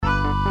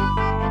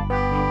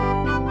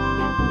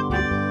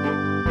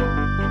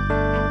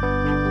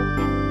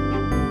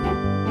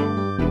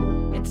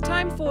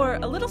for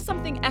a little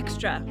something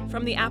extra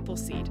from the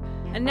Appleseed.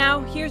 And now,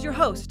 here's your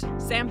host,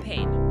 Sam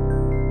Payne.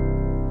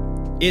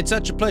 It's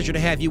such a pleasure to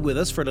have you with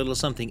us for a little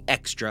something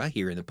extra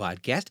here in the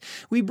podcast.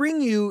 We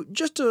bring you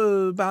just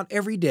about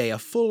every day a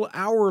full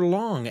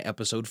hour-long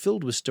episode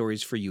filled with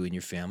stories for you and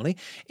your family.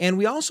 And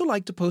we also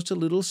like to post a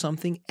little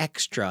something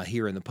extra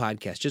here in the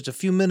podcast, just a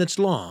few minutes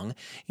long,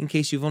 in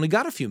case you've only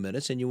got a few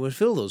minutes and you want to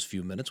fill those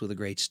few minutes with a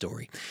great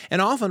story.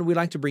 And often we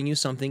like to bring you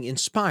something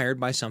inspired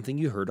by something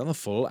you heard on the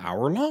full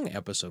hour-long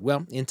episode.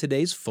 Well, in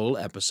today's full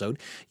episode,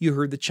 you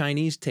heard the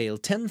Chinese tale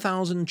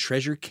 10,000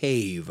 Treasure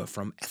Cave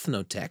from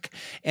Eth-Noh-Tec,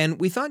 and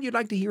we thought you'd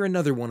like to hear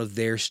another one of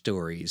their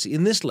stories.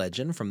 In this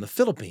legend from the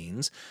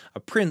Philippines, a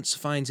prince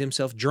finds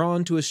himself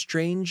drawn to a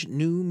strange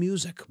new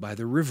music by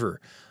the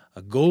river,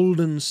 a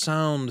golden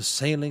sound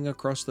sailing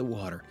across the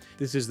water.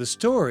 This is the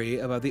story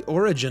about the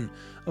origin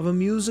of a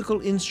musical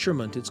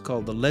instrument. It's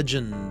called The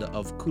Legend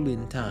of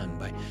Kulintang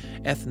by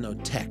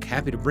Eth-Noh-Tec.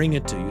 Happy to bring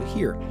it to you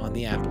here on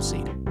the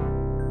Appleseed.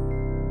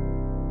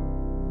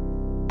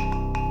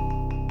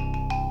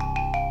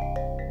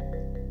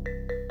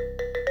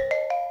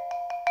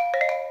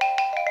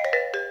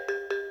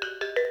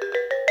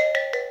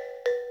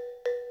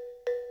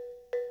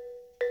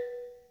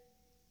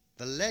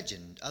 The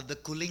Legend of the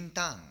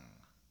Kulintang.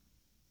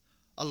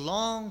 A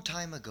long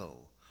time ago,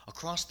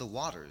 across the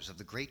waters of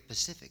the great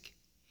Pacific,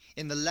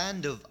 in the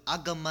land of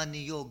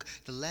Agamaniyog,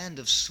 the land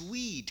of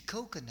sweet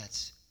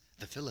coconuts,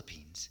 the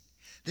Philippines,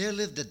 there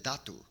lived a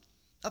datu,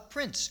 a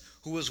prince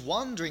who was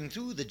wandering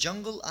through the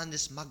jungle on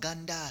this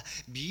maganda,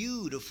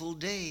 beautiful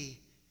day.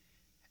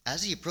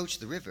 As he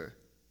approached the river,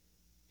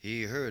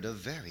 he heard a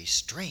very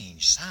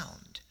strange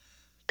sound.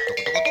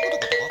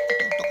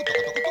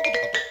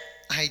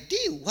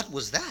 Idea, what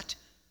was that?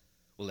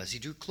 Well, as he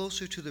drew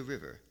closer to the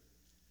river,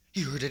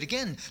 he heard it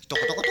again.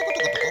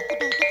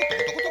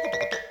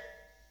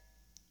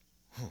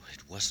 Oh,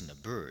 it wasn't a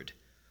bird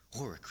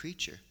or a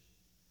creature.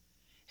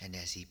 And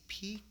as he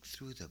peeked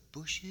through the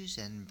bushes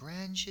and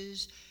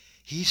branches,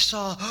 he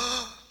saw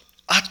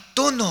a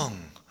tonong,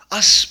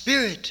 a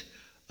spirit,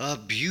 a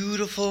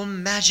beautiful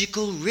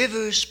magical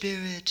river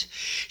spirit.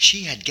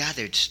 She had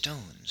gathered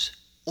stones,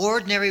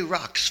 ordinary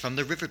rocks from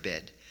the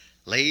riverbed,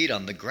 laid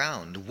on the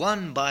ground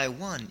one by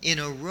one in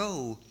a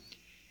row,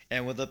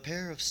 and with a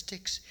pair of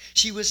sticks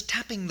she was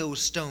tapping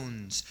those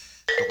stones.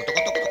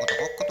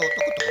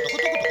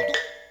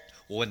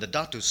 When the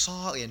datu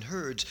saw and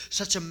heard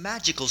such a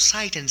magical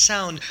sight and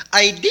sound,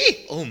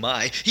 Aidi, oh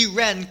my, he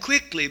ran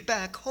quickly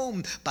back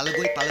home.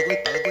 Palagoy,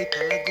 palagoy, palagoy,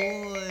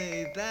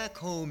 palagoy, back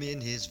home in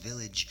his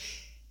village,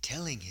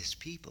 telling his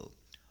people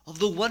of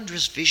the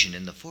wondrous vision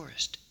in the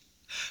forest.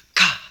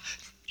 Ka,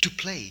 to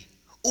play.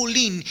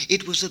 Olin,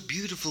 it was a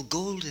beautiful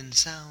golden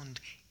sound.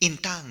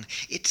 Intang,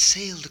 it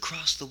sailed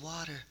across the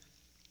water.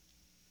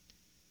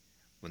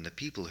 When the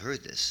people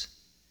heard this,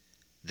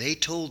 they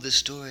told this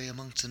story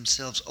amongst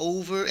themselves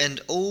over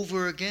and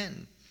over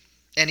again,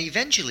 and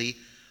eventually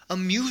a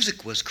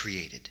music was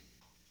created.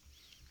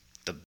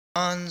 The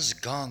bronze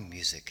gong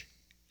music,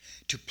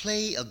 to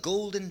play a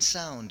golden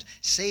sound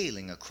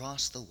sailing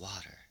across the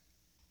water.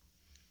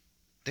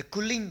 The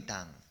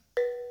Kulintang.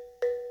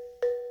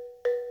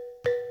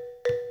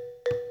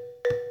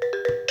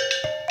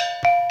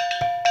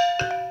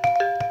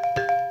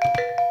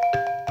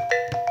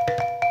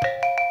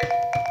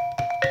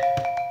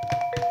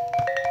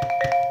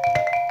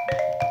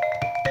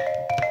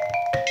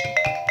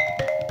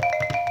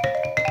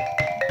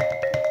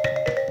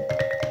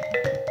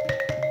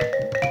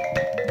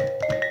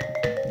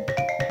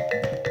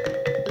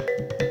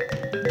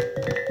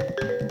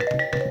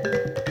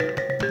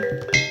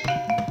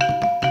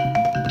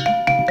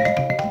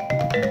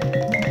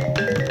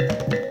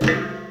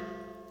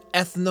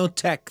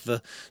 Eth-Noh-Tec,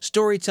 the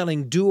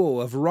storytelling duo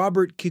of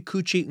Robert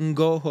Kikuchi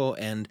Ngoho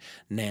and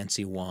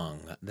Nancy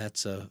Wong.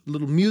 That's a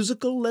little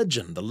musical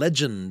legend, The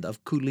Legend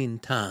of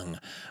Kulintang.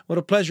 What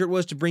a pleasure it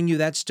was to bring you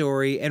that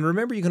story. And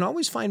remember, you can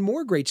always find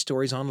more great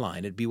stories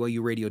online at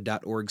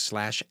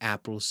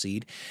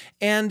byuradio.org/Appleseed.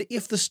 And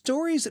if the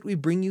stories that we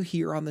bring you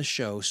here on the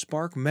show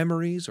spark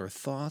memories or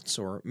thoughts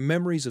or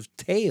memories of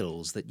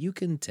tales that you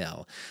can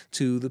tell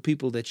to the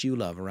people that you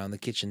love around the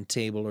kitchen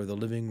table or the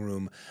living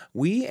room,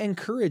 we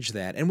encourage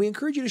that. And we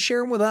encourage you to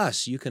share them with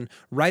us. You can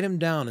write them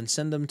down and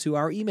send them to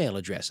our email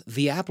address,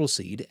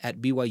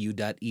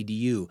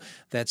 theappleseed@byu.edu.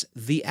 That's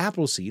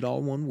theappleseed,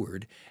 all one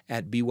word,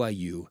 at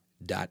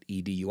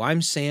byu.edu.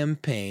 I'm Sam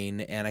Payne,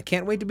 and I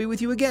can't wait to be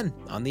with you again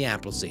on the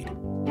Appleseed.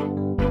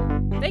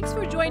 Thanks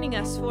for joining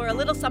us for a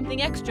little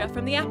something extra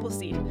from the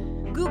Appleseed.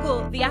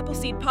 Google the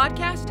Appleseed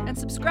podcast and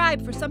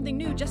subscribe for something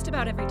new just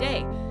about every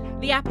day.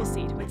 The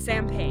Appleseed with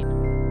Sam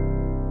Payne.